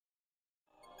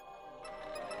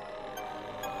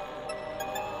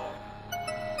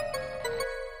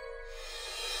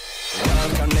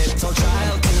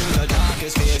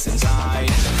darkest fears inside.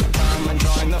 Come and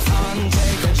join the fun,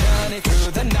 take a journey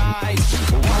through the night.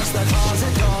 Once the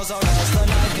closet doors or else the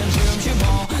night consumes you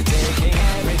more, taking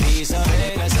every piece of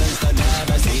innocence that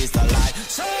never sees the light.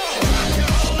 So grab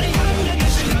your holy hand and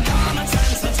issue your common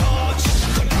sense the torch.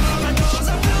 The corridors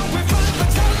are filled with fun, but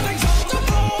something's on the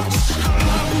porch. How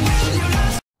long will you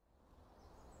last?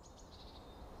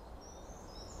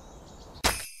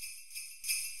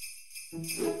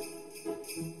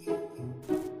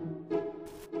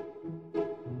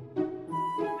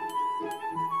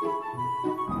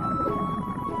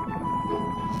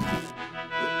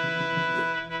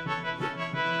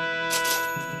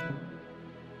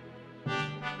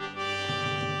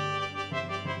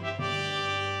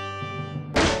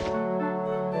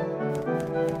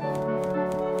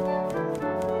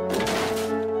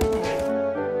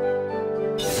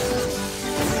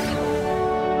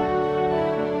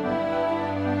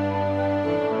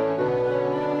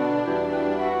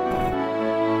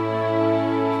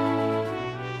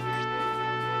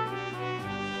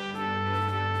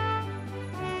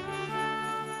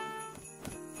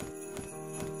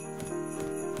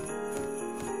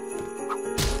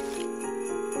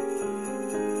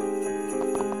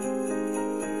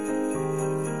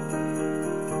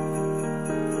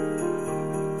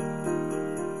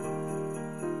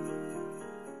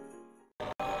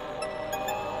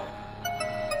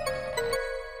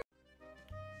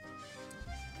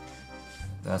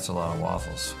 That's a lot of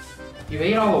waffles. You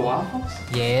ate all the waffles?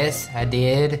 Yes, I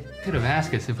did. Could have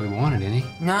asked us if we wanted any.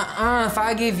 Nuh-uh, if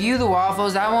I give you the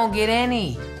waffles, I won't get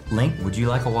any. Link, would you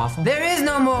like a waffle? There is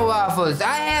no more waffles.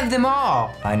 I have them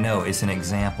all. I know, it's an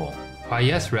example. Why,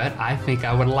 yes, Red, I think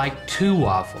I would like 2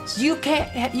 waffles. You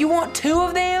can't, you want 2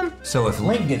 of them? So if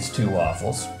Link gets 2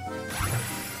 waffles,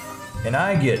 and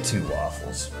I get 2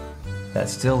 waffles, that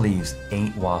still leaves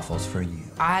 8 waffles for you.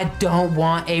 I don't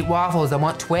want 8 waffles, I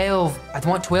want 12. I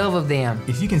want 12 of them.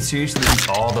 If you can seriously eat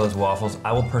all those waffles,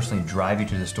 I will personally drive you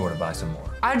to the store to buy some more.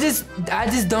 I just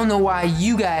don't know why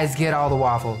you guys get all the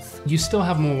waffles. You still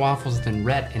have more waffles than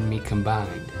Red and me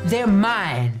combined. They're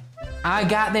mine. I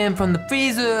got them from the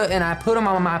freezer and I put them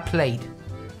on my plate.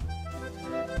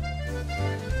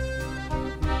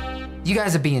 You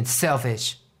guys are being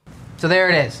selfish. So there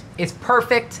it is. It's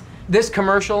perfect. This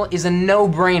commercial is a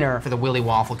no-brainer for the Willy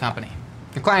Waffle Company.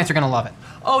 Your clients are gonna love it.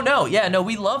 Oh no, yeah, no,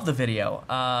 we love the video.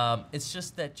 It's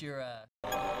just that you're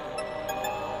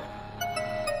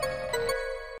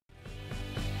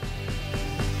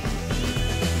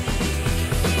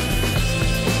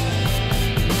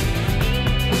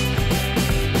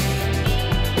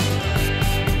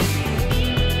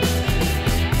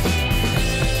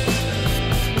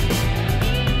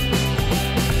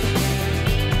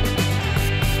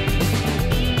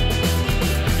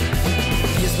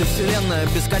Вселенная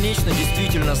бесконечна,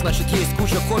 действительно, значит есть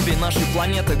куча копий нашей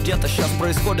планеты. Где-то сейчас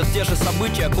происходят те же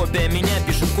события. Копия меня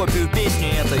пишет копию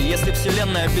песни этой. Если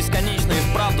вселенная бесконечна и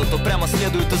вправду, то прямо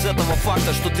следует из этого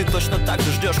факта, что ты точно так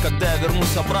же ждешь, когда я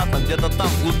вернусь обратно, где-то там,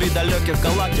 в глуби далеких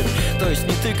галактик. То есть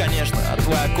не ты, конечно, а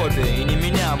твоя копия. И не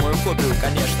меня, а мою копию,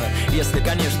 конечно. Если,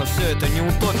 конечно, все это не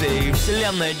утопия, и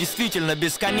вселенная действительно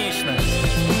бесконечна.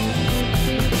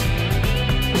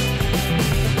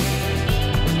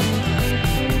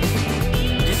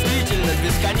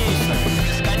 Бесконечно,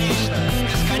 бесконечно,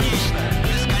 бесконечно, бесконечно,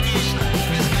 бесконечно,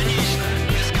 бесконечно,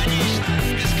 бесконечно,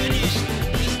 бесконечно,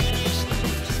 бесконечно.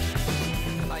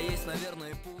 А есть, наверное,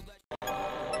 и поудачнее.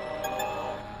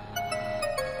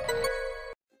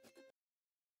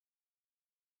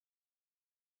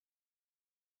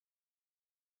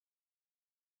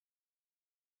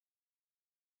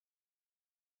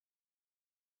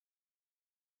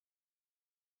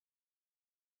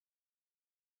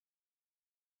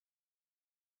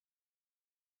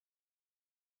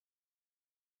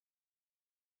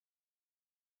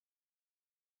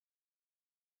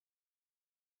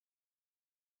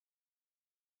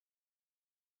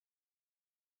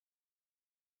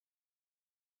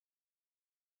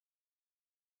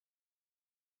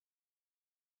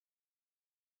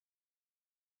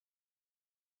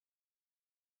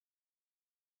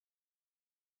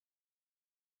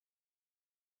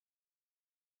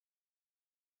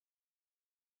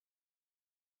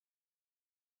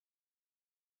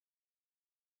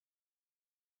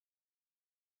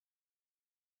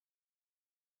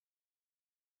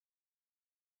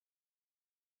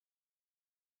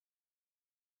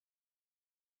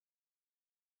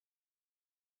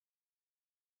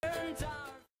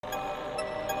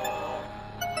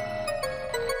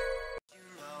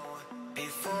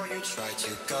 Before you try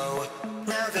to go,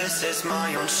 now this is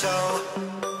my own show.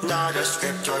 Not a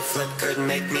script or flip could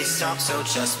make me stop, so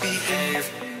just behave.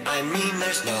 I mean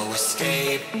there's no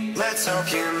escape. Let's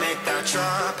hope you make that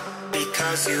drop,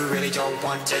 because you really don't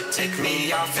want to take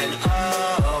me off. And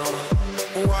oh,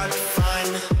 what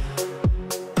fun.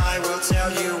 I will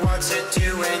tell you what to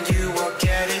do and you will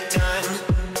get it done.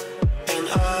 And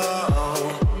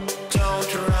oh,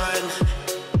 don't run.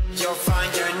 You'll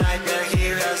find your nightmare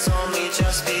here has only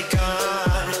just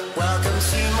begun. Welcome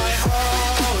to my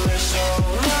horror show.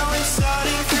 Now it's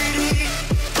starting 3D.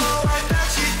 Oh, I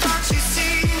bet you thought you'd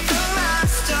seen the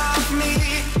last of me.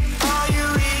 Are you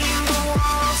reading the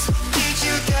walls? Did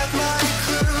you get my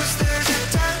clues? There's a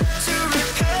debt to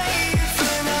repay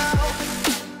for now.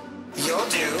 You'll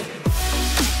do.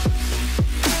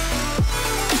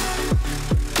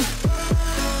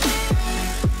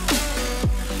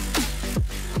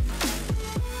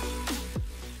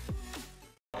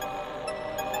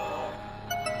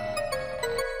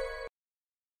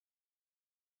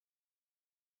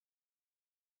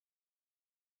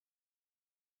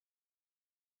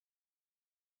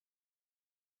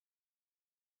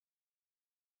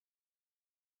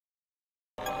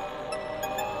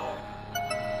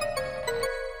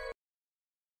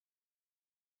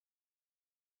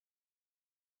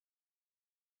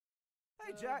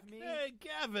 Hey, Jack. Hey,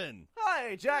 Gavin.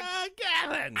 Hi, Jack.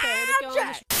 Gavin.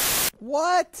 Jack.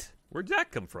 What? Where'd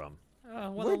Jack come from?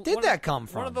 Where did that come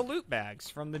from? One of the loot bags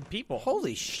from the people.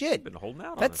 Holy shit! Been holding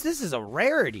out on This is a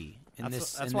rarity in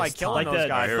That's this. why this killing time. those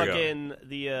guys. Here we go. Fucking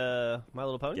the My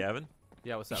Little Pony. Gavin?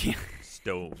 Yeah, what's up?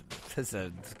 Stone. That's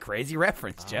a crazy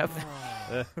reference, Jeff.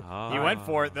 He went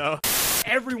for it though.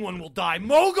 Everyone will die.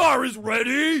 Mogar is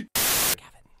ready.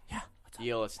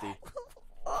 ELSD.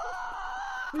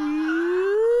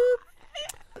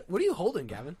 What are you holding,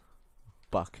 Gavin?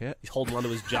 Bucket. He's holding onto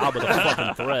his job with a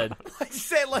fucking thread. Why'd you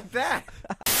say it like that?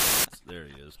 There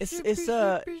he is.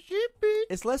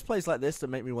 It's less plays like this that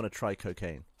make me want to try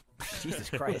cocaine. Jesus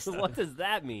Christ. What does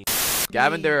that mean?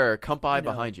 Gavin, there are Kumpai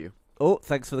behind you. Oh,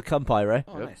 thanks for the kumpai, Ray.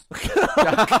 Oh, nice.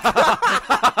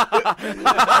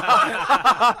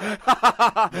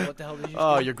 What the hell did you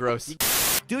Oh, say? you're gross.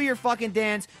 Do your fucking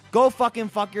dance. Go fucking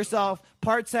fuck yourself.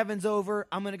 Part 7's over.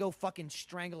 I'm gonna go fucking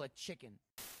strangle a chicken.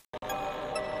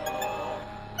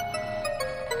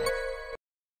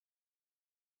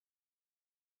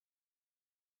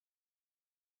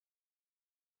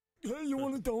 Hey, you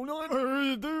want a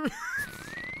donut?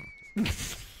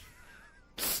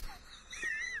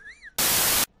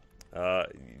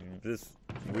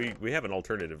 We have an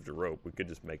alternative to rope. We could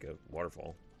just make a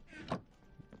waterfall.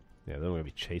 Yeah, then we're gonna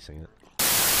be chasing it.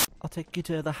 I'll take you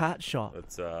to the hat shop.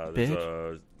 There's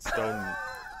a stone.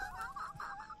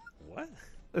 What?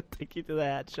 Take you to the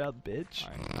hat shop, bitch.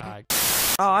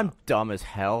 Oh, I'm dumb as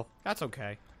hell. That's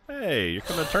okay. Hey, you're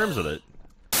coming to terms with it.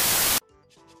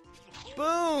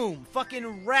 Boom!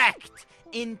 Fucking wrecked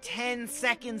in 10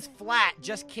 seconds flat.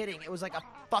 Just kidding. It was like a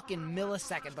fucking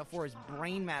millisecond before his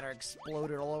brain matter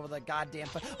exploded all over the goddamn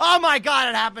Oh my god,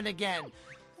 it happened again!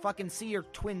 Fucking see your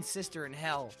twin sister in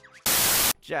hell.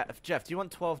 Jeff, do you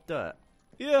want 12 dirt?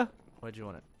 Yeah. Where do you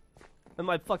want it? In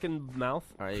my fucking mouth.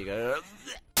 Alright, you go.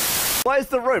 Why is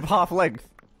the rope half length?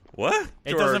 What?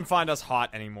 It doesn't find us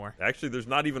hot anymore. Actually, there's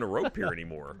not even a rope here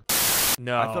anymore.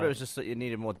 No. I thought it was just that you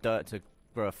needed more dirt to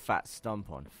grow a fat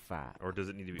stump on. Fat. Or does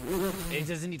it need to be? It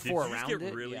doesn't need Did 4 you just around get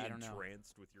it. really Yeah, I don't know.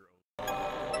 entranced with your own?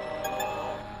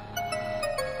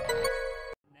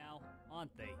 Now,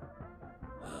 aren't they?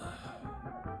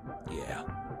 Yeah.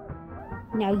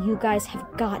 Now you guys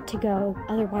have got to go,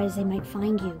 otherwise they might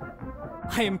find you.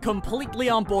 I am completely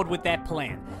on board with that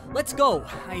plan. Let's go.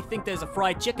 I think there's a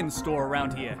fried chicken store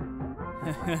around here.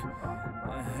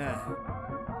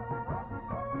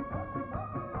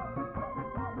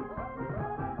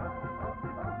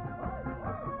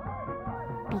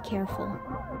 Be careful.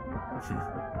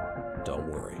 Don't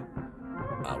worry.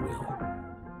 I will.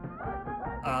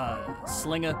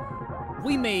 Slinger,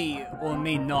 we may or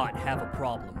may not have a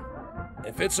problem.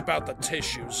 If it's about the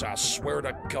tissues, I swear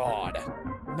to God.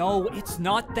 No, it's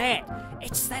not that.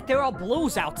 It's that there are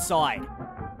blues outside.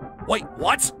 Wait,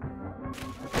 what?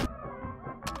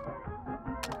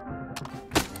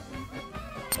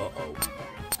 Uh-oh.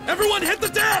 Everyone hit the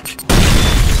deck!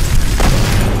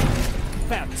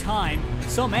 About time.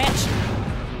 Some action.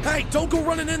 Hey, don't go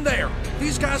running in there.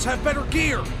 These guys have better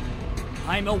gear.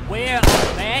 I'm aware of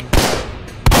that.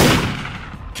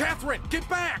 Catherine, get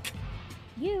back!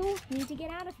 You need to get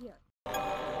out of here.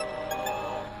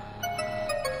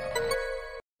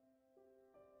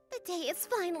 The day has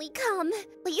finally come.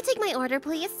 Will you take my order,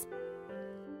 please?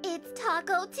 It's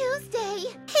Taco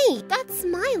Tuesday. Hey, that's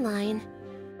my line.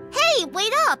 Hey,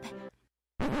 wait up!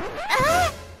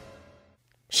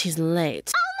 She's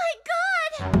late. Oh my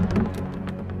god!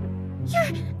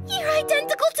 You're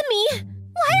identical to me!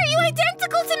 Why are you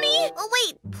identical to me? Oh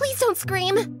wait, please don't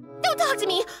scream. Don't talk to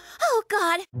me. Oh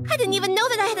god, I didn't even know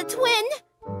that I had a twin.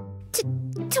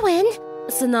 Twin?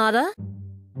 Sonata?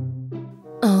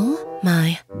 Oh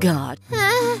my god.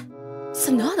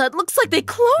 Sonata, it looks like they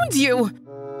cloned you!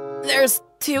 There's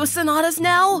 2 Sonatas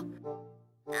now?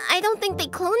 I don't think they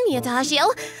cloned me, Adagio.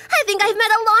 I think I've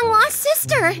met a long-lost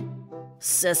sister.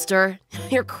 Sister?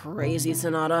 You're crazy,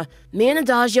 Sonata. Me and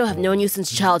Adagio have known you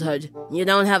since childhood. You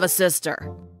don't have a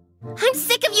sister. I'm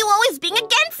sick of you always being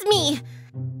against me!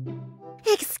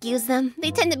 Excuse them.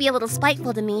 They tend to be a little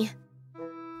spiteful to me.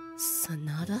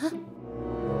 Sonata?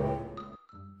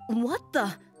 What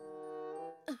the?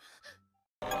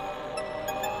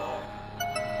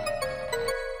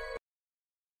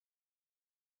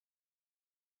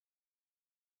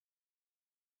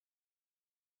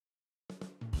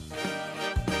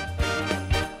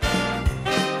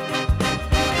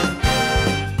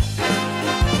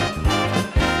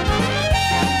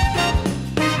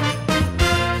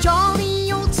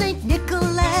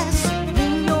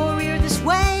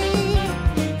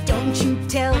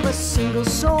 Single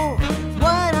soul,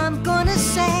 what I'm gonna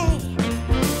say.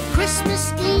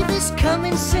 Christmas Eve is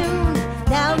coming soon.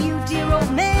 Now you dear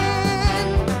old man,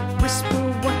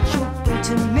 whisper what you'll bring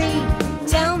to me.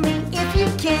 Tell me if you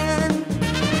can.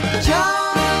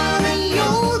 Jolly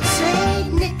old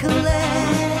Saint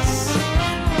Nicholas,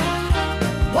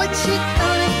 what you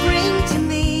gonna bring to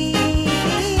me?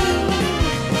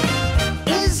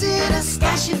 Is it a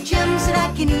stash of gems that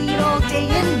I can eat all day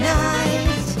and night?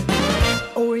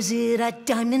 Or is it a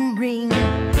diamond ring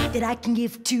that I can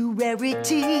give to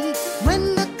Rarity?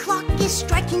 When the clock is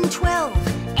striking 12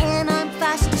 and I'm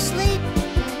fast asleep,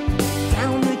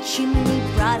 down the chimney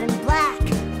broad and black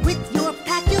with your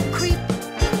pack you'll creep.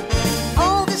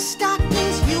 All the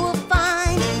stockings you will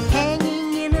find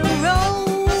hanging in a row.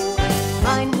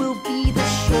 Mine will be the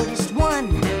shortest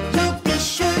one, you'll be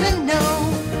sure to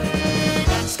know.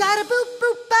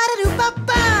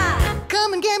 Scada-boop-boop-bada-doo-ba-ba,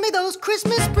 come and get me those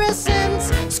Christmas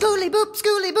presents. Schooly boop,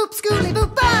 schooly boop, schooly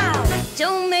boop, bow.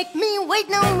 Don't make me wait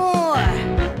no more.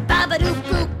 Babadoo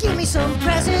boop, give me some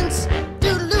presents.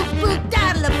 Doodaloo boop,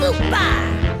 daddle boop, bye.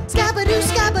 Scabadoo,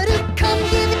 scabadoo, come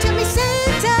give it to me,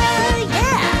 Santa,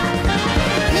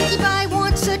 yeah. Pinkie Pie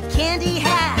wants a candy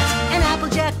hat, and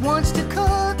Applejack wants to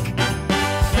cook.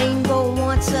 Rainbow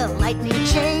wants a lightning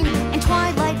chain, and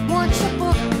Twilight wants a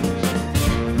book.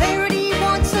 Rarity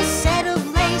wants a set of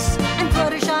lace, and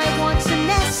Fluttershy wants a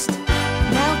nest.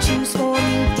 Now choose for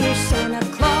me, dear Santa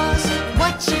Claus,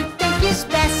 what you think is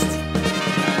best.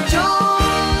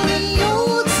 Jolly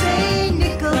old Saint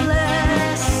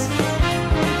Nicholas,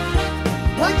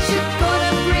 what you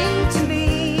gonna bring to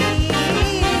me?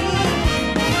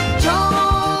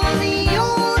 Jolly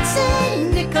old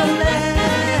Saint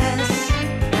Nicholas,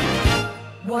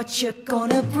 what you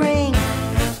gonna bring?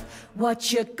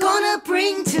 What you gonna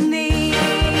bring to me?